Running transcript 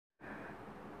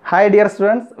Hi dear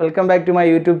students, welcome back to my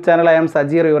YouTube channel. I am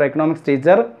Sajir, your economics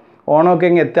teacher. ഓണമൊക്കെ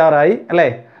ഇങ്ങ് എത്താറായി അല്ലേ?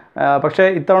 പക്ഷേ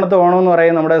ഇത്തവണത്തെ ഓണം എന്ന്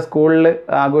പറയുന്നത് നമ്മുടെ സ്കൂളിൽ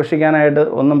ആഘോഷിക്കാനായിട്ട്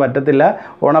ഒന്നും പറ്റത്തില്ല.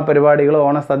 ഓണപരിപാടികളോ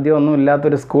ഓണസദ്യ ഒന്നും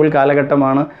ഇല്ലാത്തൊരു സ്കൂൾ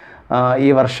കാലഘട്ടമാണ്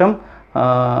ഈ വർഷം.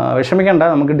 വിഷമിക്കേണ്ട,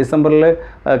 നമുക്ക് ഡിസംബറിൽ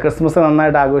ക്രിസ്മസ്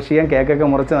നന്നായിട്ട് ആഘോഷിക്കാം. കേക്കൊക്കെ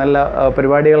മുറിച്ച് നല്ല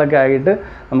പരിപാടികളൊക്കെ ആയിട്ട്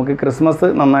നമുക്ക് ക്രിസ്മസ്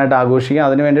നന്നായിട്ട് ആഘോഷിക്കാം.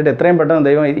 അതിന് വേണ്ടിയിട്ട് എത്രയും പെട്ടെന്ന്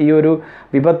ദൈവം ഈ ഒരു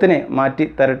വിപത്തിനെ മാറ്റി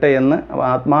തരട്ടെ എന്ന്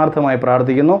ആത്മാർത്ഥമായി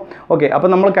പ്രാർത്ഥിക്കുന്നു. ഓക്കെ,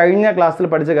 അപ്പോൾ നമ്മൾ കഴിഞ്ഞ ക്ലാസ്സിൽ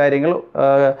പഠിച്ച കാര്യങ്ങൾ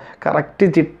കറക്റ്റ്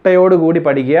ചിട്ടയോടുകൂടി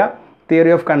പഠിക്കുക.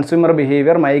 Theory of consumer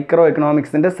behaviour, micro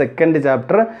എക്കണോമിക്സിൻ്റെ second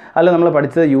chapter. അതിൽ നമ്മൾ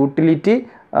പഠിച്ചത് യൂട്ടിലിറ്റി,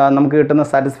 നമുക്ക് കിട്ടുന്ന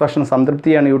സാറ്റിസ്ഫാക്ഷൻ,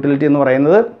 സംതൃപ്തിയാണ് യൂട്ടിലിറ്റി എന്ന്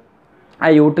പറയുന്നത്. ആ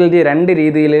യൂട്ടിലിറ്റി രണ്ട്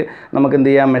രീതിയിൽ നമുക്ക് എന്ത്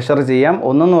ചെയ്യാം, മെഷർ ചെയ്യാം.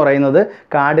 ഒന്നെന്ന് പറയുന്നത്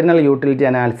cardinal utility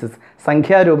analysis,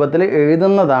 സംഖ്യാരൂപത്തിൽ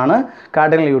എഴുതുന്നതാണ്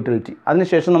cardinal utility.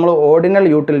 അതിനുശേഷം നമ്മൾ ഓർഡിനൽ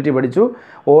യൂട്ടിലിറ്റി പഠിച്ചു.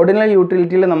 ഓർഡിനൽ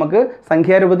യൂട്ടിലിറ്റിയിൽ നമുക്ക്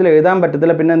സംഖ്യാരൂപത്തിൽ എഴുതാൻ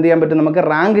പറ്റത്തില്ല, പിന്നെ എന്ത് ചെയ്യാൻ പറ്റും, നമുക്ക്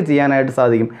റാങ്ക് ചെയ്യാനായിട്ട്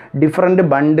സാധിക്കും. ഡിഫറൻറ്റ്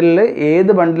ബണ്ടിലിൽ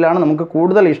ഏത് ബണ്ടിലാണ് നമുക്ക്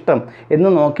കൂടുതൽ ഇഷ്ടം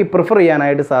എന്ന് നോക്കി പ്രിഫർ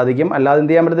ചെയ്യാനായിട്ട് സാധിക്കും. അല്ലാതെ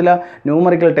എന്ത് ചെയ്യാൻ പറ്റത്തില്ല,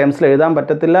 ന്യൂമറിക്കൽ ടേംസിൽ എഴുതാൻ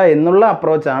പറ്റത്തില്ല എന്നുള്ള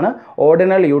അപ്രോച്ചാണ്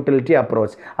ഓർഡിനൽ യൂട്ടിലിറ്റി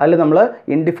അപ്രോച്ച്. അതിൽ നമ്മൾ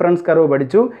ഇൻഡിഫറൻസ് കർവ്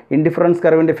പഠിച്ചു, ഇൻഡിഫറൻസ്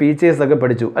കർവിൻ്റെ ഫീച്ചേഴ്സൊക്കെ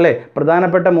പഠിച്ചു അല്ലേ.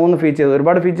 പ്രധാനപ്പെട്ട 3 ഫീച്ചേഴ്സ്,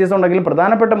 ഒരുപാട് ഫീച്ചേഴ്സ് ഉണ്ടെങ്കിലും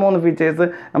പ്രധാനപ്പെട്ട 3 ഫീച്ചേഴ്സ്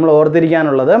നമ്മൾ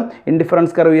ഓർത്തിരിക്കാനുള്ളത്: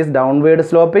 indifference curve is downward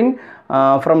sloping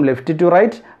from left to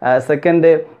right. Second,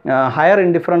 higher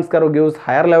indifference curve gives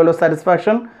higher level of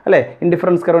satisfaction അല്ലേ.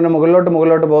 ഇൻഡിഫറൻസ് കർവിൻ്റെ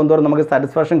മുകളിലോട്ട് പോകുന്നതോറും നമുക്ക്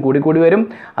സാറ്റിസ്ഫാക്ഷൻ കൂടി വരും.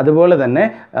 അതുപോലെ തന്നെ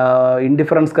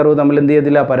ഇൻഡിഫറൻസ് കർവ് തമ്മിൽ എന്ത്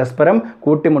ചെയ്യത്തില്ല, പരസ്പരം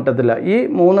കൂട്ടിമുട്ടത്തില്ല. ഈ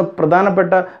 3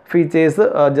 പ്രധാനപ്പെട്ട ഫീച്ചേഴ്സ്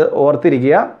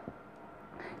ഓർത്തിരിക്കുക.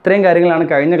 ഇത്രയും കാര്യങ്ങളാണ്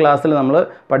കഴിഞ്ഞ ക്ലാസ്സിൽ നമ്മൾ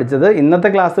പഠിച്ചത്. ഇന്നത്തെ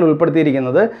ക്ലാസ്സിൽ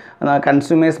ഉൾപ്പെടുത്തിയിരിക്കുന്നത്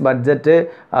consumers budget,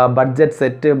 budget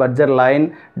set, budget line,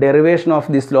 derivation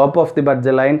of the slope of the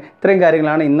budget line. ഇത്രയും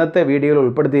കാര്യങ്ങളാണ് ഇന്നത്തെ വീഡിയോയിൽ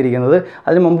ഉൾപ്പെടുത്തിയിരിക്കുന്നത്.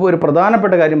 അതിന് മുമ്പ് ഒരു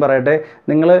പ്രധാനപ്പെട്ട കാര്യം പറയട്ടെ,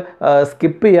 നിങ്ങൾ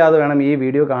സ്കിപ്പ് ചെയ്യാതെ വേണം ഈ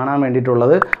വീഡിയോ കാണാൻ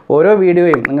വേണ്ടിയിട്ടുള്ളത്. ഓരോ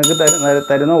വീഡിയോയും നിങ്ങൾക്ക്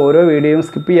തരുന്ന ഓരോ വീഡിയോയും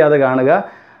സ്കിപ്പ് ചെയ്യാതെ കാണുക.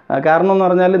 കാരണം എന്ന്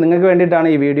പറഞ്ഞാൽ നിങ്ങൾക്ക് വേണ്ടിയിട്ടാണ്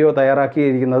ഈ വീഡിയോ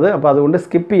തയ്യാറാക്കിയിരിക്കുന്നത്. അപ്പോൾ അതുകൊണ്ട്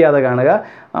സ്കിപ്പ് ചെയ്യാതെ കാണുക.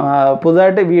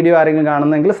 പുതുതായിട്ട് വീഡിയോ ആരെങ്കിലും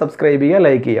കാണുന്നെങ്കിൽ സബ്സ്ക്രൈബ് ചെയ്യുക,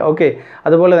 ലൈക്ക് ചെയ്യുക. ഓക്കെ,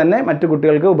 അതുപോലെ തന്നെ മറ്റു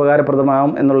കുട്ടികൾക്ക്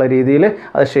ഉപകാരപ്രദമാകും എന്നുള്ള രീതിയിൽ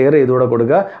അത് ഷെയർ ചെയ്തുകൂടെ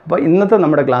കൊടുക്കുക. അപ്പോൾ ഇന്നത്തെ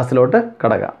നമ്മുടെ ക്ലാസ്സിലോട്ട്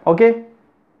കടക്കാം. Okay,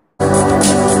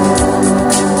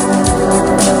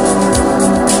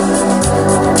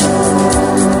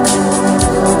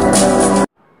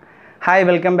 hi,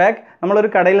 welcome back. നമ്മളൊരു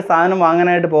കടയിൽ സാധനം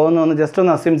വാങ്ങാനായിട്ട് പോകുന്നതെന്ന് ജസ്റ്റ്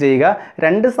ഒന്ന് അസ്യൂം ചെയ്യുക.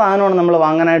 2 സാധനമാണ് നമ്മൾ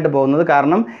വാങ്ങാനായിട്ട് പോകുന്നത്.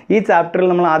 കാരണം ഈ ചാപ്റ്ററിൽ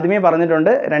നമ്മൾ ആദ്യമേ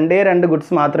പറഞ്ഞിട്ടുണ്ട്, 2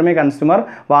 ഗുഡ്സ് മാത്രമേ കൺസ്യൂമർ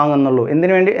വാങ്ങുന്നുള്ളൂ.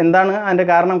 എന്തിനു വേണ്ടി? എന്താണ് അതിൻ്റെ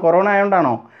കാരണം? കൊറോണ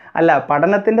ആയതുകൊണ്ടാണോ? അല്ല,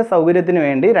 പഠനത്തിൻ്റെ സൗകര്യത്തിന്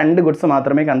വേണ്ടി 2 ഗുഡ്സ്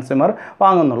മാത്രമേ കൺസ്യൂമർ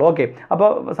വാങ്ങുന്നുള്ളൂ. ഓക്കെ, അപ്പോൾ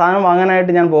സാധനം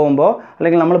വാങ്ങാനായിട്ട് ഞാൻ പോകുമ്പോൾ,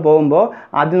 അല്ലെങ്കിൽ നമ്മൾ പോകുമ്പോൾ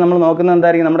ആദ്യം നമ്മൾ നോക്കുന്നത്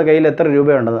എന്തായിരിക്കും, നമ്മുടെ കയ്യിൽ എത്ര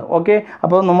രൂപയുണ്ടെന്ന്. ഓക്കെ,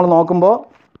 അപ്പോൾ നമ്മൾ നോക്കുമ്പോൾ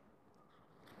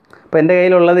അപ്പോൾ എൻ്റെ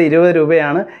കയ്യിലുള്ളത് 20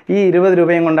 രൂപയാണ്. ഈ 20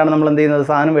 രൂപയും കൊണ്ടാണ് നമ്മൾ എന്ത് ചെയ്യുന്നത്,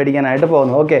 സാധനം മേടിക്കാനായിട്ട്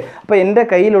പോകുന്നത്. ഓക്കെ, അപ്പോൾ എൻ്റെ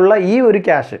കയ്യിലുള്ള ഈ ഒരു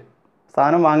ക്യാഷ്,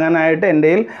 സാധനം വാങ്ങാനായിട്ട് എൻ്റെ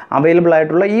കയ്യിൽ അവൈലബിൾ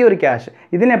ആയിട്ടുള്ള ഈ ഒരു ക്യാഷ്,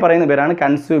 ഇതിനെ പറയുന്ന പേരാണ്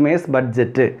കൺസ്യൂമേഴ്സ്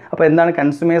ബഡ്ജറ്റ്. അപ്പോൾ എന്താണ്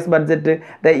consumers budget?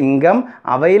 The income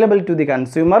available to the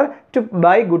consumer to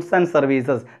by goods and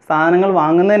services. സാധനങ്ങൾ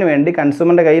വാങ്ങുന്നതിന് വേണ്ടി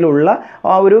കൺസ്യൂമറിൻ്റെ കയ്യിലുള്ള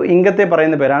ആ ഒരു ഇൻകത്തെ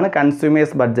പറയുന്ന പേരാണ്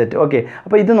കൺസ്യൂമേഴ്സ് ബഡ്ജറ്റ്. ഓക്കെ,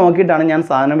 അപ്പോൾ ഇത് നോക്കിയിട്ടാണ് ഞാൻ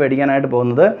സാധനം മേടിക്കാനായിട്ട്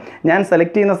പോകുന്നത്. ഞാൻ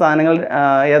സെലക്ട് ചെയ്യുന്ന സാധനങ്ങൾ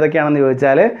ഏതൊക്കെയാണെന്ന്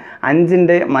ചോദിച്ചാൽ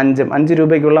 5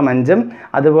 രൂപയ്ക്കുള്ള മഞ്ചും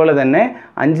അതുപോലെ തന്നെ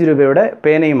 5 രൂപയുടെ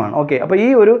പേനയുമാണ്. ഓക്കെ, അപ്പോൾ ഈ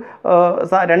ഒരു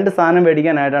 2 സാധനം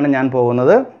മേടിക്കാനായിട്ടാണ് ഞാൻ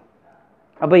പോകുന്നത്.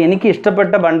 അപ്പോൾ എനിക്ക്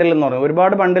ഇഷ്ടപ്പെട്ട ബണ്ടിൽ എന്ന് പറയുന്നത്,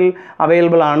 ഒരുപാട് ബണ്ടിൽ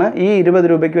അവൈലബിൾ ആണ്. ഈ 20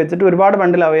 രൂപയ്ക്ക് വെച്ചിട്ട് ഒരുപാട്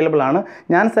ബണ്ടിൽ അവൈലബിൾ ആണ്.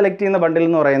 ഞാൻ സെലക്ട് ചെയ്യുന്ന ബണ്ടിൽ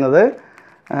എന്ന് പറയുന്നത്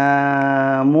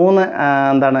 3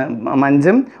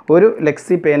 മഞ്ചും 1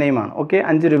 ലെക്സി പേനയുമാണ്. ഓക്കെ,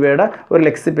 5 രൂപയുടെ 1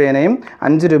 ലെക്സി പേനയും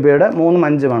 5 രൂപയുടെ 3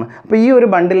 മഞ്ചുമാണ്. അപ്പോൾ ഈ ഒരു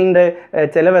ബണ്ടിലിൻ്റെ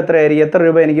ചിലവ് എത്രയായിരിക്കും, എത്ര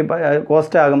രൂപ എനിക്ക്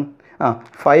കോസ്റ്റ് ആകും?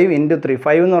 5 × 3.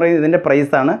 5 എന്ന് പറയുന്നത് ഇതിൻ്റെ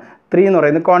പ്രൈസാണ്, 3 എന്ന്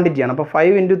പറയുന്നത് ക്വാണ്ടിറ്റിയാണ്. അപ്പോൾ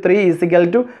 5 × 3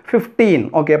 = 15.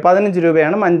 ഓക്കെ, 15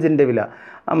 രൂപയാണ് മഞ്ചിൻ്റെ വില,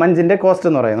 മഞ്ചിൻ്റെ കോസ്റ്റ്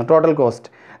എന്ന് പറയുന്നത്, total cost.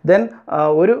 Then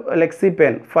 1 Lexy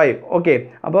pen 5. Okay,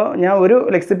 അപ്പോൾ ഞാൻ 1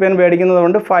 ലെക്സി പെൻ മേടിക്കുന്നത്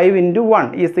കൊണ്ട് 5 × 1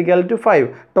 = 5.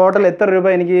 ടോട്ടൽ എത്ര രൂപ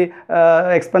എനിക്ക്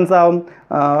എക്സ്പെൻസ് ആവും?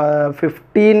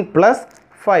 15 +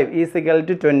 5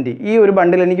 = 20. ഈ ഒരു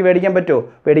ബണ്ടിൽ എനിക്ക് മേടിക്കാൻ പറ്റുമോ?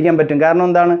 മേടിക്കാൻ പറ്റും. കാരണം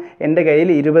എന്താണ്, എൻ്റെ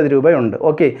കയ്യിൽ 20 രൂപയുണ്ട്.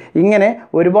 ഓക്കെ, ഇങ്ങനെ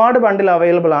ഒരുപാട് ബണ്ടിൽ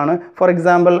അവൈലബിൾ ആണ്. ഫോർ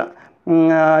എക്സാമ്പിൾ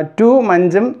 2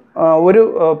 മഞ്ചും 1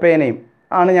 പേനയും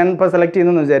ആണ് ഞാൻ ഇപ്പോൾ സെലക്ട്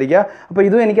ചെയ്യുന്നതെന്ന് വിചാരിക്കുക. അപ്പോൾ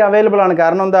ഇതും എനിക്ക് അവൈലബിൾ ആണ്.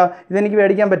 കാരണം എന്താ, ഇതെനിക്ക്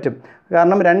മേടിക്കാൻ പറ്റും.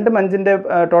 കാരണം 2 മഞ്ചിൻ്റെ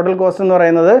ടോട്ടൽ കോസ്റ്റ് എന്ന്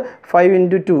പറയുന്നത് 5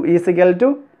 × 2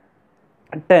 =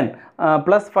 10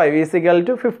 + 5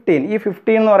 = 15. ഈ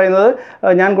 15 എന്ന് പറയുന്നത്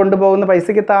ഞാൻ കൊണ്ടുപോകുന്ന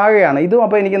പൈസയ്ക്ക് താഴെയാണ്. ഇതും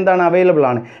അപ്പോൾ എനിക്ക് എന്താണ്, അവൈലബിൾ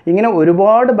ആണ്. ഇങ്ങനെ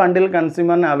ഒരുപാട് ബണ്ടിൽ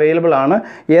കൺസ്യൂമറിന് അവൈലബിൾ ആണ്.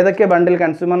 ഏതൊക്കെ ബണ്ടിൽ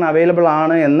കൺസ്യൂമറിന് അവൈലബിൾ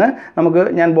ആണ് എന്ന് നമുക്ക്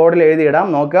ഞാൻ ബോർഡിൽ എഴുതിയിടാം,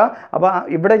 നോക്കുക. അപ്പോൾ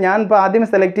ഇവിടെ ഞാൻ ഇപ്പോൾ ആദ്യം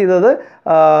സെലക്ട് ചെയ്തത്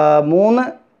 3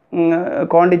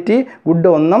 ക്വാണ്ടിറ്റി ഗുഡ്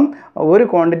 1ഉം ഒരു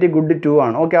ക്വാണ്ടിറ്റി ഗുഡ് 2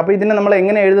 ആണ്. ഓക്കെ, അപ്പോൾ ഇതിനെ നമ്മൾ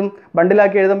എങ്ങനെ എഴുതും?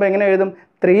 ബണ്ടിലാക്കി എഴുതുമ്പോൾ എങ്ങനെ എഴുതും?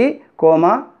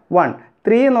 3,1.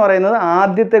 3 എന്ന് പറയുന്നത്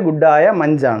ആദ്യത്തെ ഗുഡായ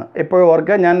മഞ്ചാണ്. എപ്പോഴും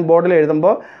ഓർക്കുക, ഞാൻ ബോർഡിൽ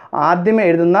എഴുതുമ്പോൾ ആദ്യമേ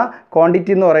എഴുതുന്ന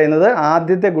ക്വാണ്ടിറ്റി എന്ന് പറയുന്നത്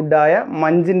ആദ്യത്തെ ഗുഡായ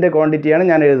മഞ്ചിൻ്റെ ക്വാണ്ടിറ്റിയാണ്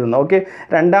ഞാൻ എഴുതുന്നത്. ഓക്കെ,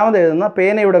 രണ്ടാമത് എഴുതുന്ന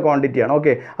പേനയുടെ ക്വാണ്ടിറ്റിയാണ്.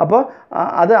 ഓക്കെ, അപ്പോൾ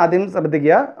അത് ആദ്യം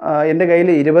ശ്രദ്ധിക്കുക. എൻ്റെ കയ്യിൽ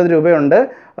 20 രൂപയുണ്ട്.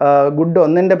 ഗുഡ്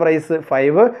 1ൻ്റെ പ്രൈസ്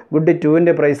 5, ഗുഡ്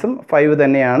 2ൻ്റെ പ്രൈസും 5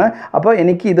 തന്നെയാണ്. അപ്പോൾ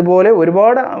എനിക്ക് ഇതുപോലെ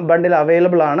ഒരുപാട് ബണ്ടിൽ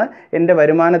അവൈലബിൾ ആണ്. എൻ്റെ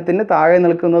വരുമാനത്തിന് താഴെ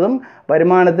നിൽക്കുന്നതും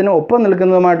വരുമാനത്തിന് ഒപ്പം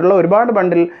നിൽക്കുന്നതുമായിട്ടുള്ള ഒരുപാട്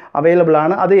ബണ്ടിൽ അവൈലബിൾ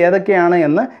ആണ്. അത് ഏതൊക്കെയാണ്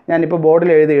എന്ന് ഞാനിപ്പോൾ ബോർഡിൽ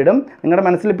എഴുതിയിടും. നിങ്ങളുടെ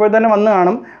മനസ്സിൽ ഇപ്പോൾ തന്നെ വന്ന്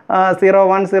കാണും,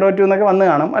 01, 02 എന്നൊക്കെ വന്ന്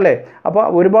കാണും അല്ലേ? അപ്പോൾ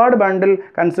ഒരുപാട് ബണ്ടിൽ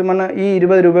കൺസ്യൂമറിന് ഈ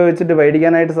 20 രൂപ വെച്ചിട്ട്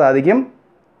മേടിക്കാനായിട്ട് സാധിക്കും.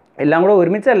 എല്ലാം കൂടെ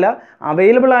ഒരുമിച്ചല്ല,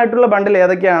 അവൈലബിൾ ആയിട്ടുള്ള ബണ്ടിൽ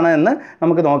ഏതൊക്കെയാണ് എന്ന്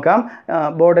നമുക്ക് നോക്കാം.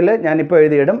 ബോർഡിൽ ഞാനിപ്പോൾ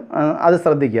എഴുതിയിടും, അത്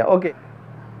ശ്രദ്ധിക്കുക. ഓക്കെ,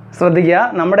 ശ്രദ്ധിക്കുക.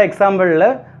 നമ്മുടെ എക്സാമ്പിളിൽ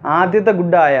ആദ്യത്തെ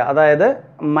ഗുഡായ, അതായത്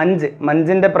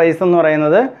മഞ്ചിൻ്റെ പ്രൈസ് എന്ന്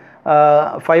പറയുന്നത്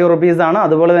 5 റുപ്പീസാണ്.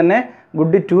 അതുപോലെ തന്നെ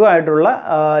ഗുഡ് 2 ആയിട്ടുള്ള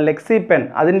ലെക്സി പെൻ,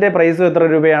 അതിൻ്റെ പ്രൈസും എത്ര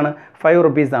രൂപയാണ്? 5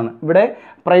 റുപ്പീസാണ്. ഇവിടെ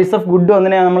പ്രൈസ് ഓഫ് ഗുഡ്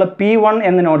 1നെ നമ്മൾ P1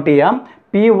 എന്ന് നോട്ട് ചെയ്യാം.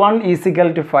 P1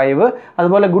 = 5.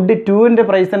 അതുപോലെ ഗുഡ് 2ൻ്റെ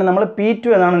പ്രൈസിന് നമ്മൾ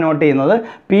P2 എന്നാണ് നോട്ട് ചെയ്യുന്നത്.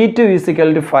 P2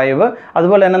 = 5.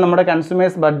 അതുപോലെ തന്നെ നമ്മുടെ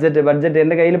കൺസ്യൂമേഴ്സ് ബഡ്ജറ്റ്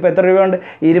എൻ്റെ കയ്യിൽ ഇപ്പോൾ എത്ര രൂപയുണ്ട്?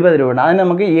 20 രൂപയുണ്ട്. അതിന്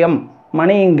നമുക്ക്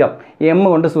മണി ഇൻകം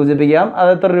കൊണ്ട് സൂചിപ്പിക്കാം. അത്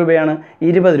എത്ര രൂപയാണ്?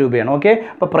 20 രൂപയാണ്. ഓക്കെ,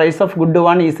 അപ്പോൾ price of good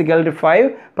 1 = 5,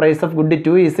 price of good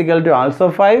 2 = also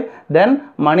 5, then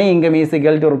money income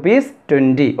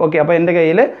 ₹20. Okay, അപ്പോൾ എൻ്റെ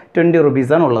കയ്യിൽ 20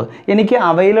 റുപ്പീസാണ് ഉള്ളത്. എനിക്ക്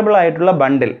അവൈലബിൾ ആയിട്ടുള്ള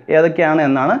ബണ്ടിൽ ഏതൊക്കെയാണ്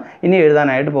എന്നാണ് ഇനി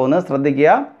എഴുതാനായിട്ട് പോകുന്നത്.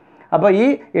 ശ്രദ്ധിക്കുക. അപ്പോൾ ഈ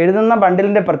എഴുതുന്ന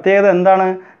ബണ്ടിലിൻ്റെ പ്രത്യേകത എന്താണ്?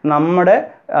 നമ്മുടെ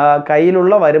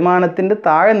കയ്യിലുള്ള വരുമാനത്തിൻ്റെ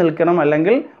താഴെ നിൽക്കണം,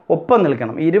 അല്ലെങ്കിൽ ഒപ്പം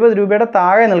നിൽക്കണം. 20 രൂപയുടെ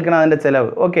താഴെ നിൽക്കണം അതിൻ്റെ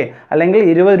ചിലവ്. ഓക്കെ, അല്ലെങ്കിൽ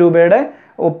 20 രൂപയുടെ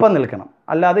ഒപ്പം നിൽക്കണം.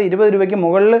 അല്ലാതെ 20 രൂപയ്ക്ക്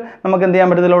മുകളിൽ നമുക്ക് എന്ത് ചെയ്യാൻ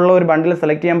പറ്റത്തില്ല, ഉള്ള ഒരു ബണ്ടിൽ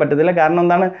സെലക്ട് ചെയ്യാൻ പറ്റത്തില്ല. കാരണം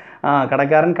എന്താണ്?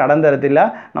 കടക്കാരൻ കടം തരത്തില്ല,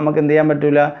 നമുക്ക് എന്ത് ചെയ്യാൻ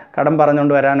പറ്റില്ല, കടം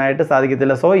പറഞ്ഞുകൊണ്ട് വരാനായിട്ട്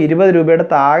സാധിക്കത്തില്ല. സോ 20 രൂപയുടെ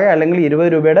താഴെ അല്ലെങ്കിൽ 20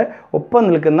 രൂപയുടെ ഒപ്പം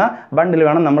നിൽക്കുന്ന ബണ്ടിൽ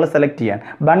വേണം നമ്മൾ സെലക്ട് ചെയ്യാൻ.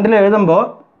 ബണ്ടിൽ എഴുതുമ്പോൾ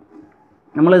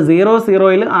നമ്മൾ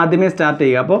 00യിൽ ആദ്യമേ സ്റ്റാർട്ട്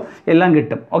ചെയ്യുക, അപ്പോൾ എല്ലാം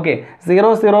കിട്ടും. ഓക്കെ,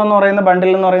 00 എന്ന് പറയുന്ന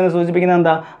ബണ്ടിൽ എന്ന് പറയുന്നത് സൂചിപ്പിക്കുന്നത്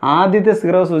എന്താ? ആദ്യത്തെ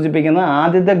 0 സൂചിപ്പിക്കുന്നത്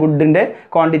ആദ്യത്തെ ഗുഡിൻ്റെ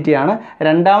ക്വാണ്ടിറ്റിയാണ്.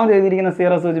 രണ്ടാമത് എഴുതിയിരിക്കുന്ന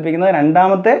 0 സൂചിപ്പിക്കുന്നത്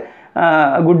രണ്ടാമത്തെ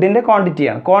ഗുഡിൻ്റെ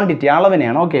ക്വാണ്ടിറ്റി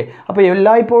അളവിനെയാണ്. ഓക്കെ, അപ്പോൾ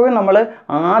എല്ലായ്പ്പോഴും നമ്മൾ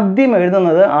ആദ്യം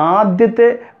എഴുതുന്നത് ആദ്യത്തെ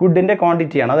ഗുഡിൻ്റെ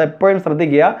ക്വാണ്ടിറ്റിയാണ്. അത് എപ്പോഴും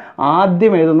ശ്രദ്ധിക്കുക.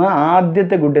 ആദ്യം എഴുതുന്നത്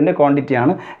ആദ്യത്തെ ഗുഡിൻ്റെ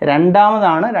ക്വാണ്ടിറ്റിയാണ്.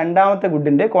 രണ്ടാമതാണ് രണ്ടാമത്തെ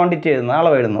ഗുഡിൻ്റെ ക്വാണ്ടിറ്റി എഴുതുന്നത്,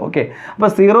 അളവ് എഴുതുന്നത്. ഓക്കെ, അപ്പോൾ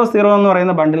 00 എന്ന്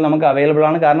പറയുന്ന ബണ്ടിൽ നമുക്ക് അവൈലബിൾ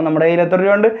ആണ്. കാരണം നമ്മുടെ കയ്യിൽ എത്ര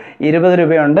രൂപയുണ്ട്? 20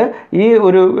 രൂപയുണ്ട്. ഈ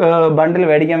ഒരു ബണ്ടിൽ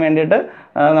മേടിക്കാൻ വേണ്ടിയിട്ട്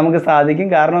നമുക്ക് സാധിക്കും.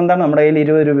 കാരണം എന്താണ്? നമ്മുടെ കയ്യിൽ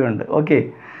 20 രൂപയുണ്ട്. ഓക്കെ,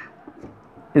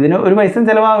 ഇതിന് ഒരു പൈസയും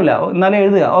ചിലവാകില്ല, എന്നാലും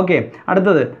എഴുതുക. ഓക്കെ,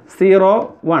 അടുത്തത്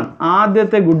 01.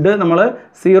 ആദ്യത്തെ ഗുഡ് നമ്മൾ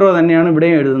 0 തന്നെയാണ്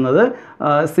ഇവിടെയും എഴുതുന്നത്.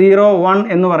 01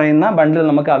 എന്ന് പറയുന്ന ബണ്ടിൽ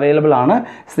നമുക്ക് അവൈലബിൾ ആണ്.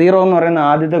 0 എന്ന് പറയുന്ന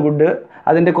ആദ്യത്തെ ഗുഡ്,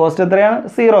 അതിൻ്റെ കോസ്റ്റ് എത്രയാണ്?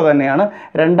 0 തന്നെയാണ്.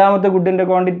 രണ്ടാമത്തെ ഗുഡിൻ്റെ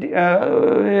ക്വാണ്ടിറ്റി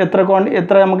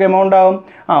എത്ര നമുക്ക് എമൗണ്ട് ആവും?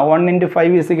 1 ×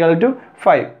 5 =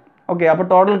 5. ഓക്കെ, അപ്പോൾ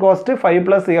ടോട്ടൽ കോസ്റ്റ് 5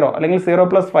 + 0 അല്ലെങ്കിൽ 0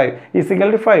 + 5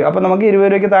 = 5. അപ്പോൾ നമുക്ക് 20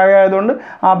 രൂപയ്ക്ക് താഴെ ആയതുകൊണ്ട്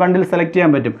ആ ബണ്ടിൽ സെലക്ട്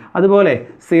ചെയ്യാൻ പറ്റും. അതുപോലെ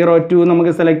 02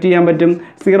 നമുക്ക് സെലക്ട് ചെയ്യാൻ പറ്റും.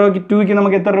 02ക്ക്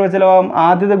നമുക്ക് എത്ര രൂപ ചിലവാകും?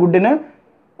 ആദ്യത്തെ ഗുഡിന്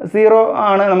 0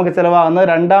 ആണ് നമുക്ക് ചിലവാകുന്നത്.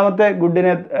 രണ്ടാമത്തെ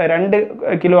ഗുഡിന് 2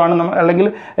 കിലോ ആണ് അല്ലെങ്കിൽ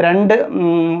 2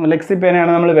 ലെക്സി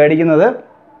പേനയാണ് നമ്മൾ മേടിക്കുന്നത്.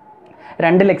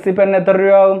 2 ലെക്സി പേനിന് എത്ര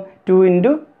രൂപയാകും?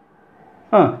 2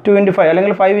 × 5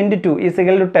 അല്ലെങ്കിൽ 5 × 2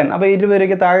 = 10. അപ്പോൾ 20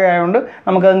 രൂപയ്ക്ക് താഴെ ആയതുകൊണ്ട്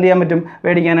നമുക്കത് എന്ത് ചെയ്യാൻ പറ്റും?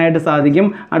 മേടിക്കാനായിട്ട് സാധിക്കും.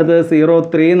 അടുത്തത്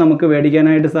 03 നമുക്ക്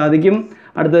മേടിക്കാനായിട്ട് സാധിക്കും.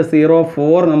 അടുത്തത്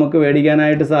 04 നമുക്ക്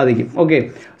മേടിക്കാനായിട്ട് സാധിക്കും. ഓക്കെ,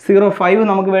 05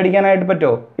 നമുക്ക് മേടിക്കാനായിട്ട്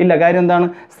പറ്റുമോ? ഇല്ല. കാര്യം എന്താണ്?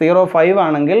 05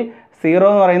 ആണെങ്കിൽ 0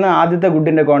 എന്ന് പറയുന്ന ആദ്യത്തെ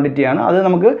ഗുഡിൻ്റെ ക്വാണ്ടിറ്റിയാണ്. അത്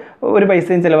നമുക്ക് ഒരു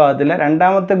പൈസയും ചിലവാകത്തില്ല.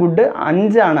 രണ്ടാമത്തെ ഗുഡ്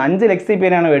 5 ആണ്. 5 ലെക്സി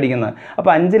പേനാണ് മേടിക്കുന്നത്.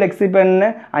 അപ്പോൾ 5 ലെക്സി പേനിന്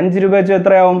 5 രൂപ വെച്ച്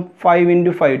എത്രയാവും? 5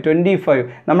 × 5 25.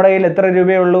 നമ്മുടെ കയ്യിൽ എത്ര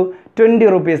രൂപയേ ഉള്ളൂ? 20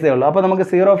 റുപ്പീസേ ഉള്ളൂ. അപ്പോൾ നമുക്ക്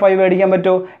 05 മേടിക്കാൻ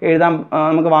പറ്റുമോ?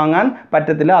 നമുക്ക് വാങ്ങാൻ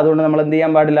പറ്റത്തില്ല. അതുകൊണ്ട് നമ്മൾ എന്ത്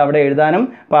ചെയ്യാൻ പാടില്ല? അവിടെ എഴുതാനും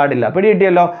പാടില്ല. പിടി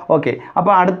കിട്ടിയല്ലോ? ഓക്കെ,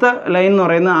 അപ്പോൾ അടുത്ത ലൈൻ എന്ന്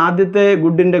പറയുന്നത് ആദ്യത്തെ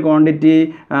ഗുഡിൻ്റെ ക്വാണ്ടിറ്റി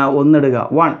 1 ഇടുക.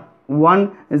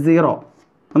 10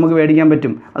 നമുക്ക് മേടിക്കാൻ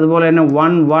പറ്റും. അതുപോലെ തന്നെ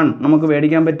 11 നമുക്ക്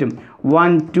മേടിക്കാൻ പറ്റും.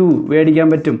 12 മേടിക്കാൻ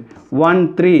പറ്റും.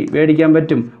 13 മേടിക്കാൻ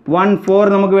പറ്റും. 14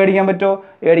 നമുക്ക് മേടിക്കാൻ പറ്റുമോ?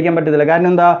 മേടിക്കാൻ പറ്റത്തില്ല. കാരണം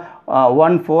എന്താ?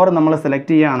 14 നമ്മൾ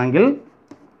സെലക്ട്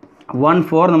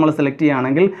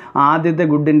ചെയ്യുകയാണെങ്കിൽ ആദ്യത്തെ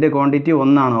ഗുഡിൻ്റെ ക്വാണ്ടിറ്റി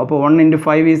 1 ആണ്. അപ്പോൾ 1 ×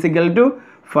 5 =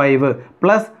 5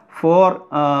 പ്ലസ് 4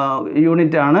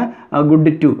 യൂണിറ്റ് ആണ്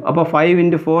ഗുഡ് 2. അപ്പോൾ 5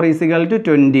 × 4 =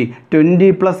 20. 20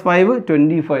 + 5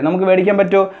 25. നമുക്ക് മേടിക്കാൻ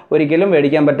പറ്റുമോ? ഒരിക്കലും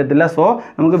മേടിക്കാൻ പറ്റത്തില്ല. സോ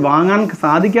നമുക്ക് വാങ്ങാൻ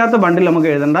സാധിക്കാത്ത ബണ്ടിൽ നമുക്ക്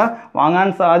എഴുതണ്ട, വാങ്ങാൻ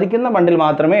സാധിക്കുന്ന ബണ്ടിൽ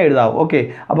മാത്രമേ എഴുതാവൂ. ഓക്കെ,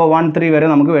 അപ്പോൾ 13 വരെ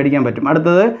നമുക്ക് മേടിക്കാൻ പറ്റും.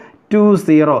 അടുത്തത്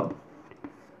 20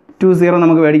 20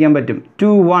 നമുക്ക് മേടിക്കാൻ പറ്റും.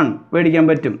 21 മേടിക്കാൻ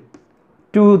പറ്റും.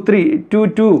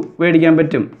 22 മേടിക്കാൻ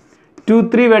പറ്റും.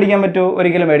 23 മേടിക്കാൻ പറ്റുമോ?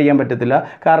 ഒരിക്കലും മേടിക്കാൻ പറ്റത്തില്ല.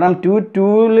 കാരണം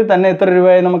 22ൽ തന്നെ എത്ര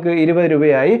രൂപയായി? നമുക്ക് 20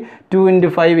 രൂപയായി. 2 ×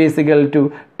 5 =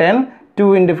 10. 2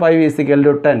 × 5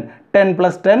 = 10. 10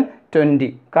 + 10 20.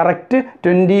 കറക്റ്റ്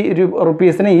 20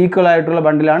 റുപ്പീസിന് ഈക്വൽ ആയിട്ടുള്ള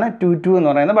ബണ്ടിലാണ് 22 എന്ന്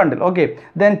പറയുന്ന ബണ്ടിൽ. ഓക്കെ,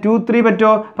 ദെൻ 23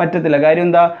 പറ്റുമോ? പറ്റത്തില്ല. കാര്യം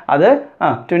എന്താ? അത്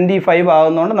 25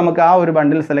 ആകുന്നതുകൊണ്ട് നമുക്ക് ആ ഒരു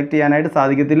ബണ്ടിൽ സെലക്ട് ചെയ്യാനായിട്ട്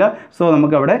സാധിക്കത്തില്ല. സോ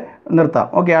നമുക്ക് അവിടെ നിർത്താം.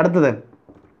 ഓക്കെ, അടുത്തത്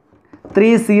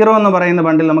 30 എന്ന് പറയുന്ന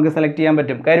ബണ്ടിൽ നമുക്ക് സെലക്ട് ചെയ്യാൻ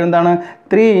പറ്റും. കാര്യം എന്താണ്?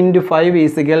 3 × 5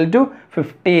 =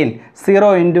 15.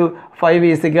 0 ×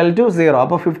 5 = 0.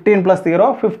 അപ്പോൾ 15 +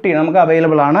 0 15 നമുക്ക്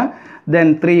അവൈലബിൾ ആണ്. ദെൻ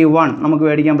 31 നമുക്ക്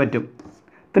മേടിക്കാൻ പറ്റും.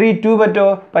 32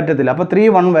 പറ്റുമോ? പറ്റത്തില്ല. അപ്പോൾ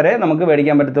 31 വരെ നമുക്ക്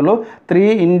മേടിക്കാൻ പറ്റത്തുള്ളൂ.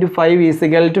 3 × 5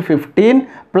 = 15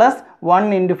 + 1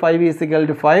 × 5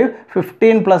 = 5.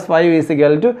 15 + 5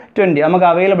 = 20 നമുക്ക്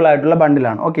അവൈലബിൾ ആയിട്ടുള്ള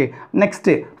ബണ്ടിലാണ്. ഓക്കെ,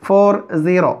 നെക്സ്റ്റ്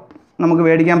 40 നമുക്ക്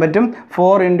മേടിക്കാൻ പറ്റും.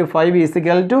 4 × 5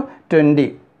 = 20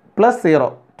 +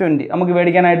 0 20 നമുക്ക്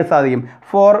മേടിക്കാനായിട്ട് സാധിക്കും.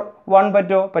 41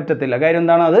 പറ്റുമോ? പറ്റത്തില്ല. കാര്യം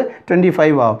എന്താണ്? അത്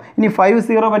 25 ആവും. ഇനി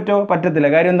 50 പറ്റുമോ? പറ്റത്തില്ല.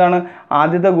 കാര്യം എന്താണ്?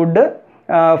 ആദ്യത്തെ ഗുഡ്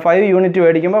 5 യൂണിറ്റ്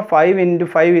മേടിക്കുമ്പോൾ 5 ×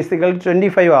 5 =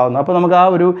 25 ആവുന്നു. അപ്പോൾ നമുക്ക് ആ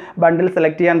ഒരു ബണ്ടിൽ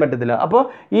സെലക്ട് ചെയ്യാൻ പറ്റത്തില്ല. അപ്പോൾ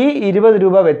ഈ 20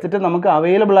 രൂപ വെച്ചിട്ട് നമുക്ക്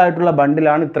അവൈലബിൾ ആയിട്ടുള്ള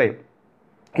ബണ്ടിലാണ് ഇത്രയും.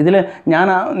 ഇതിൽ ഞാൻ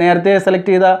നേരത്തെ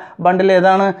സെലക്ട് ചെയ്ത ബണ്ടിൽ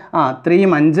ഏതാണ്?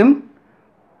 3ഉം 5ഉം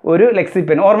ഒരു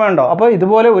ലെക്സിപ്പൻ. ഓർമ്മയുണ്ടോ? അപ്പോൾ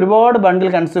ഇതുപോലെ ഒരുപാട് ബണ്ടിൽ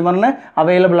കൺസ്യൂമറിന്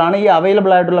അവൈലബിൾ ആണ്. ഈ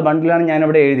അവൈലബിൾ ആയിട്ടുള്ള ബണ്ടിലാണ്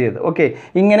ഞാനിവിടെ എഴുതിയത്. ഓക്കെ,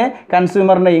 ഇങ്ങനെ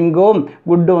കൺസ്യൂമറിൻ്റെ ഇൻകവും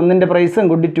ഗുഡ് 1ൻ്റെ പ്രൈസും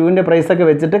ഗുഡ് 2ൻ്റെ പ്രൈസൊക്കെ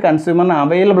വെച്ചിട്ട് കൺസ്യൂമറിന്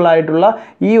അവൈലബിൾ ആയിട്ടുള്ള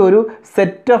ഈ ഒരു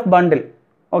സെറ്റ് ഓഫ് ബണ്ടിൽ,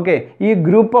 ഓക്കെ, ഈ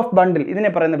ഗ്രൂപ്പ് ഓഫ് ബണ്ടിൽ, ഇതിനെ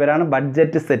പറയുന്ന പേരാണ്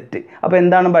ബഡ്ജറ്റ് സെറ്റ്. അപ്പോൾ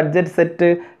എന്താണ് budget set?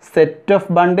 Set of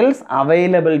bundles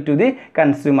available to the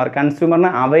consumer. കൺസ്യൂമറിന്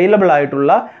available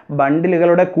ആയിട്ടുള്ള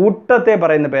ബണ്ടിലുകളുടെ കൂട്ടത്തെ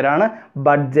പറയുന്ന പേരാണ്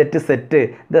budget set.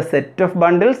 The set of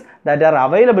bundles that are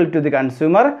available to the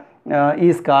consumer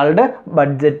is called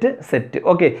budget set.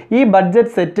 Okay, ഈ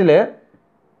ബഡ്ജറ്റ് സെറ്റിൽ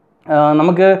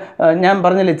നമുക്ക് ഞാൻ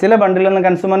പറഞ്ഞില്ലേ, ചില ബണ്ടിലൊന്നും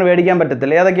കൺസ്യൂമറിന് മേടിക്കാൻ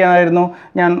പറ്റത്തില്ല. ഏതൊക്കെയായിരുന്നു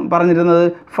ഞാൻ പറഞ്ഞിരുന്നത്?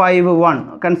 5-1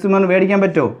 കൺസ്യൂമറിന് മേടിക്കാൻ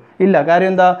പറ്റുമോ? ഇല്ല.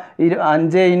 കാര്യം എന്താ?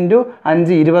 5 ×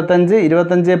 5 25,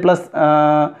 25 +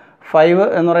 5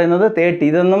 എന്ന് പറയുന്നത് 30.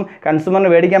 ഇതൊന്നും കൺസ്യൂമറിന്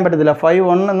മേടിക്കാൻ പറ്റത്തില്ല.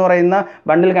 5-1 എന്ന് പറയുന്ന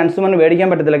ബണ്ടിൽ കൺസ്യൂമറിന് മേടിക്കാൻ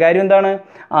പറ്റത്തില്ല. കാര്യം എന്താണ്?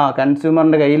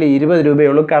 കൺസ്യൂമറിൻ്റെ കയ്യിൽ 20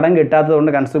 രൂപയുള്ളൂ. കടം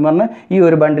കിട്ടാത്തതുകൊണ്ട് കൺസ്യൂമറിന് ഈ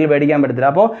ഒരു ബണ്ടിൽ മേടിക്കാൻ പറ്റത്തില്ല.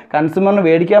 അപ്പോൾ കൺസ്യൂമറിന്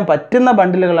മേടിക്കാൻ പറ്റുന്ന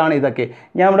ബണ്ടിലുകളാണ് ഇതൊക്കെ.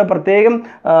 ഞാൻ ഇവിടെ പ്രത്യേകം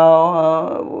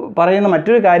പറയുന്ന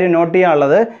മറ്റൊരു കാര്യം നോട്ട്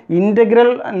ചെയ്യാനുള്ളത്,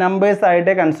 ഇൻറ്റഗ്രൽ നമ്പേഴ്സ്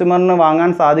ആയിട്ടേ കൺസ്യൂമറിന്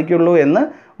വാങ്ങാൻ സാധിക്കുള്ളൂ എന്ന്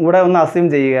ഇവിടെ ഒന്ന് അസ്യൂം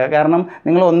ചെയ്യുക. കാരണം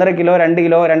നിങ്ങൾ 1.5 കിലോ 2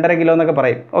 കിലോ 2.5 കിലോ എന്നൊക്കെ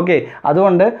പറയും. ഓക്കെ,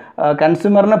 അതുകൊണ്ട്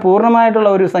കൺസ്യൂമറിന് പൂർണ്ണമായിട്ടുള്ള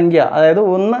ഒരു സംഖ്യ, അതായത്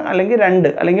 1 അല്ലെങ്കിൽ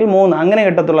 2 അല്ലെങ്കിൽ 3 അങ്ങനെ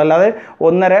കിട്ടത്തുള്ളൂ. അല്ലാതെ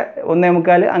 1.5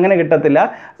 1.25 അങ്ങനെ കിട്ടത്തില്ല.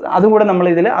 അതും കൂടെ നമ്മൾ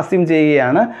ഇതിൽ അസ്യൂം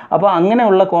ചെയ്യുകയാണ്. അപ്പോൾ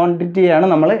അങ്ങനെയുള്ള ക്വാണ്ടിറ്റിയാണ്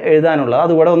നമ്മൾ എഴുതാനുള്ളത്.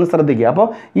 അതുകൂടെ ഒന്ന് ശ്രദ്ധിക്കുക. അപ്പോൾ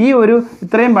ഈ ഒരു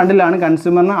ഇത്രയും ബണ്ടിലാണ്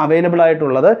കൺസ്യൂമറിന് അവൈലബിൾ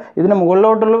ആയിട്ടുള്ളത്. ഇതിന്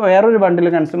മുകളിലോട്ടുള്ള വേറൊരു ബണ്ടിൽ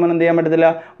കൺസ്യൂമറിന് എന്ത് ചെയ്യാൻ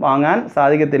പറ്റത്തില്ല? വാങ്ങാൻ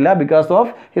സാധിക്കത്തില്ല. Because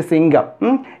of his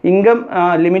income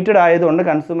limited ആയതുകൊണ്ട്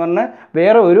കൺസ്യൂമറിന്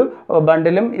വേറെ ഒരു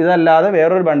ബണ്ടിലും ഇതല്ലാതെ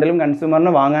വേറൊരു ബണ്ടിലും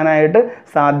കൺസ്യൂമറിന് വാങ്ങാനായിട്ട്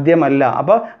സാധ്യമല്ല.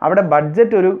 അപ്പോൾ അവിടെ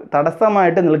ബഡ്ജറ്റ് ഒരു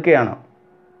തടസ്സമായിട്ട് നിൽക്കുകയാണ്.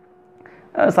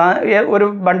 ഒരു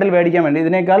ബണ്ടിൽ മേടിക്കാൻ വേണ്ടി,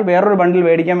 ഇതിനേക്കാൾ വേറൊരു ബണ്ടിൽ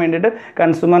മേടിക്കാൻ വേണ്ടിയിട്ട്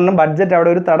കൺസ്യൂമറിന് ബഡ്ജറ്റ് അവിടെ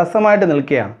ഒരു തടസ്സമായിട്ട്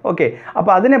നിൽക്കുകയാണ്. ഓക്കെ,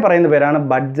 അപ്പോൾ അതിനെ പറയുന്ന പേരാണ്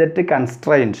ബഡ്ജറ്റ്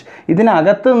കൺസ്ട്രെയിൻറ്റ്.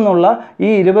 ഇതിനകത്ത് നിന്നുള്ള ഈ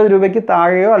 20 രൂപയ്ക്ക്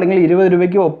താഴെയോ അല്ലെങ്കിൽ 20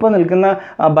 രൂപയ്ക്ക് ഒപ്പം നിൽക്കുന്ന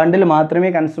ബണ്ടിൽ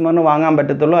മാത്രമേ കൺസ്യൂമറിന് വാങ്ങാൻ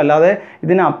പറ്റത്തുള്ളൂ. അല്ലാതെ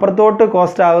ഇതിന് അപ്പുറത്തോട്ട്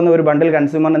കോസ്റ്റ് ആകുന്ന ഒരു ബണ്ടിൽ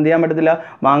കൺസ്യൂമറിന് എന്ത് ചെയ്യാൻ പറ്റത്തില്ല?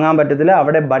 വാങ്ങാൻ പറ്റത്തില്ല.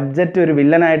 അവിടെ ബഡ്ജറ്റ് ഒരു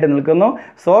വില്ലനായിട്ട് നിൽക്കുന്നു.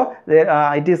 So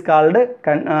it is called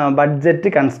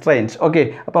budget constraint. Okay,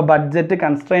 അപ്പോൾ ബഡ്ജറ്റ്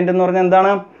കൺസ്ട്രെയിൻറ്റ് എന്ന് പറഞ്ഞാൽ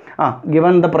എന്താണ്?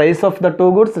 given the price of the two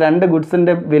goods, രണ്ട്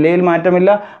ഗുഡ്സിൻ്റെ വിലയിൽ മാറ്റമില്ല,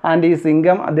 ആൻഡ് ഈസ്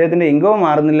ഇൻകം, അദ്ദേഹത്തിൻ്റെ ഇൻകം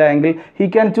മാറുന്നില്ല എങ്കിൽ he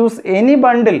can choose any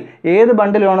bundle, ഏത്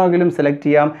ബണ്ടിൽ വേണമെങ്കിലും സെലക്ട്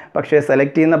ചെയ്യാം. പക്ഷേ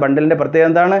സെലക്ട് ചെയ്യുന്ന ബണ്ടിലിൻ്റെ പ്രത്യേകത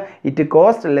എന്താണ്? It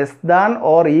cost less than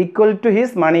or equal to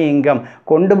his money income.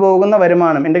 കൊണ്ടുപോകുന്ന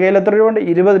വരുമാനം, എൻ്റെ കയ്യിൽ എത്ര രൂപയുണ്ട്?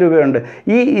 20 രൂപയുണ്ട്.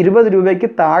 ഈ 20 രൂപയ്ക്ക്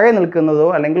താഴെ നിൽക്കുന്നതോ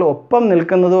അല്ലെങ്കിൽ ഒപ്പം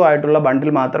നിൽക്കുന്നതോ ആയിട്ടുള്ള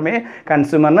ബണ്ടിൽ മാത്രമേ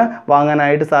കൺസ്യൂമറിന്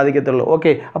വാങ്ങാനായിട്ട് സാധിക്കത്തുള്ളൂ.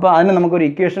 ഓക്കെ, അപ്പോൾ അതിന് നമുക്കൊരു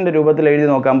ഇക്വേഷൻ്റെ രൂപത്തിൽ എഴുതി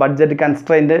നോക്കാം. ബഡ്ജറ്റ്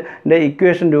കൺസ്ട്രെയിൻറ്റിൻ്റെ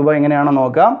ഇക്വേഷൻ രൂപം എങ്ങനെയാണെന്ന്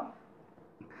നോക്കാം.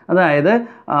 അതായത്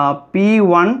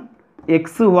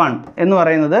P1x1 എന്ന്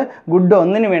പറയുന്നത് ഗുഡ്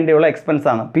 1 വേണ്ടിയുള്ള എക്സ്പെൻസ്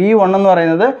ആണ്. P1 എന്ന്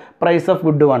പറയുന്നത് പ്രൈസ് ഓഫ്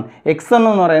ഗുഡ് 1, X1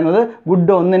 എന്ന് പറയുന്നത്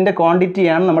ഗുഡ് 1ൻ്റെ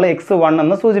ക്വാണ്ടിറ്റിയാണ് നമ്മൾ X1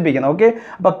 എന്ന് സൂചിപ്പിക്കുന്നത്. ഓക്കെ,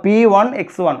 അപ്പോൾ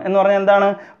P1x1 എന്ന് പറഞ്ഞാൽ എന്താണ്?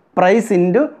 പ്രൈസ്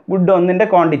ഇൻറ്റു ഗുഡ് 1ൻ്റെ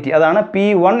ക്വാണ്ടിറ്റി, അതാണ്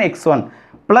P1x1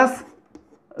 പ്ലസ്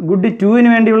ഗുഡ് 2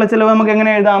 വേണ്ടിയുള്ള ചിലവ് നമുക്ക്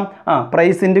എങ്ങനെ എഴുതാം?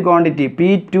 Price into quantity,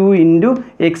 P2 into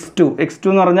X2.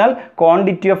 X2 എന്ന് പറഞ്ഞാൽ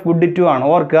ക്വാണ്ടിറ്റി ഓഫ് ഗുഡ് 2 ആണ്,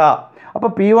 ഓർക്കുക. അപ്പോൾ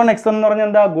P1x1 എന്ന് പറഞ്ഞാൽ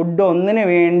എന്താ? ഗുഡ് 1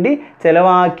 വേണ്ടി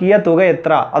ചിലവാക്കിയ തുക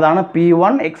എത്ര? അതാണ്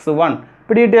P1x1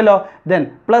 പിടികിട്ടിയല്ലോ. ദെൻ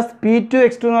പ്ലസ്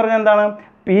P2x2 എന്ന് പറഞ്ഞാൽ എന്താണ്?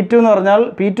 P2 എന്ന്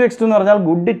പറഞ്ഞാൽ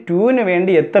ഗുഡ് 2ന്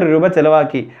വേണ്ടി എത്ര രൂപ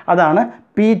ചിലവാക്കി, അതാണ്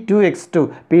P2x2.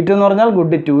 P2 എന്ന് പറഞ്ഞാൽ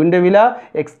ഗുഡ് 2ൻ്റെ വില,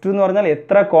 x2 എന്ന് പറഞ്ഞാൽ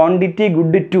എത്ര ക്വാണ്ടിറ്റി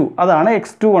ഗുഡ് 2, അതാണ്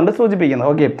x2 കൊണ്ട് സൂചിപ്പിക്കുന്നത്.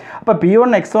 ഓക്കെ, അപ്പോൾ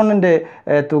P1x1ൻ്റെ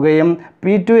തുകയും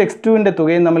P2x2ൻ്റെ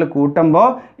തുകയും നമ്മൾ കൂട്ടുമ്പോൾ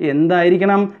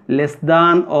എന്തായിരിക്കണം? Less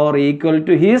than or equal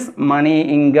to his money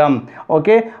income.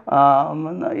 Okay,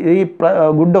 ഈ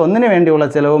ഗുഡ് 1ന് വേണ്ടിയുള്ള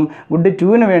ചിലവും ഗുഡ്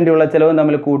 2ന് വേണ്ടിയുള്ള ചിലവും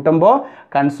തമ്മിൽ കൂട്ടുമ്പോൾ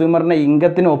കൺസ്യൂമറിൻ്റെ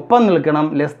ഇൻകത്തിന് ഒപ്പം നിൽക്കണം,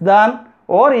 less than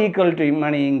or equal to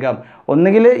money income.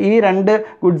 ഒന്നുകിൽ ഈ രണ്ട്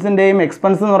ഗുഡ്സിൻ്റെയും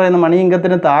എക്സ്പെൻസ് എന്ന് പറയുന്ന മണി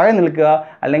ഇൻകത്തിന് താഴെ നിൽക്കുക,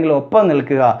 അല്ലെങ്കിൽ ഒപ്പം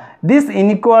നിൽക്കുക. This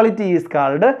inequality is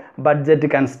called budget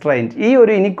constraint. ഈ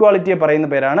ഒരു ഇനിക്വാളിറ്റിയെ പറയുന്ന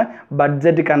പേരാണ്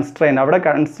ബഡ്ജറ്റ് കൺസ്ട്രെയിൻറ്റ്. അവിടെ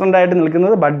കൺസ്ട്രെയിൻ്റ് ആയിട്ട്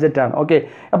നിൽക്കുന്നത് ബഡ്ജറ്റാണ്. ഓക്കെ,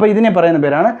 അപ്പോൾ ഇതിനെ പറയുന്ന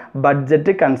പേരാണ്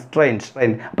ബഡ്ജറ്റ്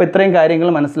കൺസ്ട്രെയിൻറ്റ്. അപ്പോൾ ഇത്രയും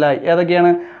കാര്യങ്ങൾ മനസ്സിലായി.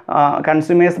 ഏതൊക്കെയാണ്?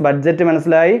 കൺസ്യൂമേഴ്സ് ബഡ്ജറ്റ്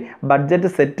മനസ്സിലായി,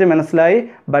 ബഡ്ജറ്റ് സെറ്റ് മനസ്സിലായി,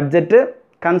 ബഡ്ജറ്റ്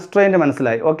കൺസ്ട്രെയിൻറ്റ്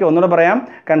മനസ്സിലായി. ഓക്കെ, ഒന്നുകൂടെ പറയാം.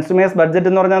 കൺസ്യൂമേഴ്സ് ബഡ്ജറ്റ്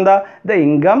എന്ന് പറഞ്ഞാൽ എന്താ? The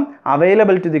income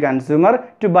available to the consumer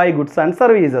to by goods and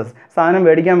services. സാധനം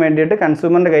മേടിക്കാൻ വേണ്ടിയിട്ട്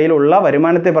കൺസ്യൂമറിൻ്റെ കയ്യിലുള്ള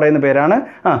വരുമാനത്തെ പറയുന്ന പേരാണ്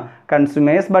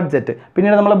കൺസ്യൂമേഴ്സ് ബഡ്ജറ്റ്.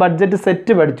 പിന്നീട് നമ്മൾ ബഡ്ജറ്റ്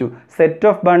സെറ്റ് പഠിച്ചു. Set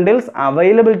of bundles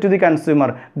available to the consumer,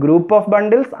 group of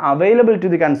bundles available to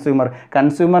the consumer.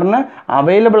 കൺസ്യൂമറിന്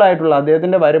available ആയിട്ടുള്ള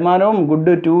അദ്ദേഹത്തിൻ്റെ വരുമാനവും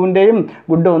ഗുഡ് 2ൻ്റെയും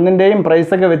ഗുഡ് 1ൻ്റെയും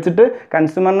പ്രൈസൊക്കെ വെച്ചിട്ട്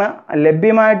കൺസ്യൂമറിന്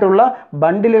ലഭ്യമായിട്ടുള്ള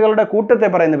ബണ്ടിലുകളുടെ കൂട്ടത്തെ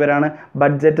പറയുന്ന പേരാണ്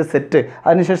ബഡ്ജറ്റ് സെറ്റ്.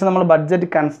 അതിനുശേഷം നമ്മൾ ബഡ്ജറ്റ്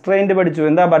കൺസ്ട്രെയിൻറ്റ് പഠിച്ചു.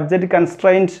 എന്താ budget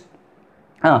constraint?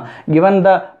 given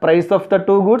the price of the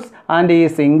two goods and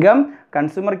his income,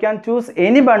 consumer can choose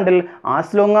any bundle as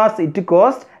long as it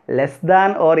costs less than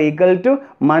or equal to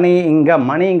money income.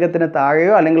 മണി ഇൻകത്തിന്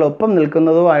താഴെയോ അല്ലെങ്കിൽ ഒപ്പം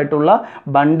നിൽക്കുന്നതോ ആയിട്ടുള്ള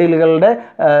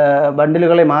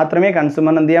ബണ്ടിലുകളെ മാത്രമേ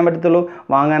കൺസ്യൂമറിന് എന്ത് ചെയ്യാൻ പറ്റത്തുള്ളൂ?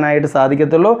 വാങ്ങാനായിട്ട്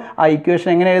സാധിക്കത്തുള്ളൂ. ആ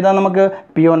ഇക്വേഷൻ എങ്ങനെ എഴുതാം നമുക്ക്?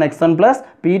 P1x1 plus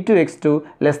P2x2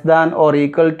 less than or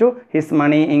equal to his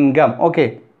money income. Okay,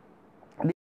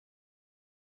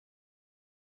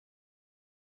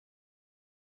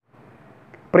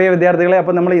 പ്രിയ വിദ്യാർത്ഥികളെ,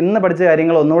 അപ്പോൾ നമ്മൾ ഇന്ന് പഠിച്ച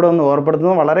കാര്യങ്ങൾ ഒന്നുകൂടെ ഒന്ന്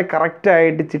ഓർപ്പെടുത്തുന്നു. വളരെ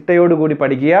കറക്റ്റായിട്ട് ചിട്ടയോടുകൂടി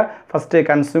പഠിക്കുക. First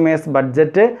consumers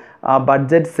budget,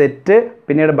 budget set,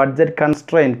 പിന്നീട് budget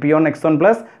constraint P1x1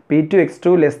 plus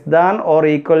P2x2 less than or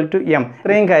equal to M.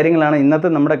 ഇത്രയും കാര്യങ്ങളാണ്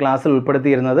ഇന്നത്തെ നമ്മുടെ ക്ലാസ്സിൽ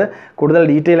ഉൾപ്പെടുത്തിയിരുന്നത്. കൂടുതൽ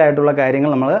ഡീറ്റെയിൽ ആയിട്ടുള്ള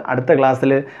കാര്യങ്ങൾ നമ്മൾ അടുത്ത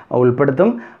ക്ലാസ്സിൽ ഉൾപ്പെടുത്തും.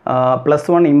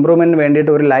 +1 ഇമ്പ്രൂവ്മെൻറ്റിന്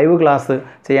വേണ്ടിയിട്ട് ഒരു ലൈവ് ക്ലാസ്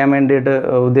ചെയ്യാൻ വേണ്ടിയിട്ട്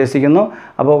ഉദ്ദേശിക്കുന്നു.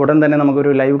 അപ്പോൾ ഉടൻ തന്നെ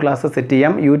നമുക്കൊരു ലൈവ് ക്ലാസ് സെറ്റ്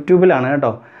ചെയ്യാം. യൂട്യൂബിലാണ്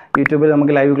കേട്ടോ. യൂട്യൂബിൽ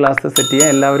നമുക്ക് ലൈവ് ക്ലാസ് സെറ്റ് ചെയ്യാം.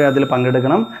 എല്ലാവരും അതിൽ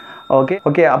പങ്കെടുക്കണം.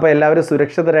 ഓക്കെ, അപ്പോൾ എല്ലാവരും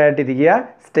സുരക്ഷിതരായിട്ടിരിക്കുക.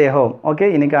 Stay home. ഓക്കെ,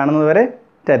 ഇനി കാണുന്നത് വരെ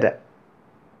ടാറ്റ.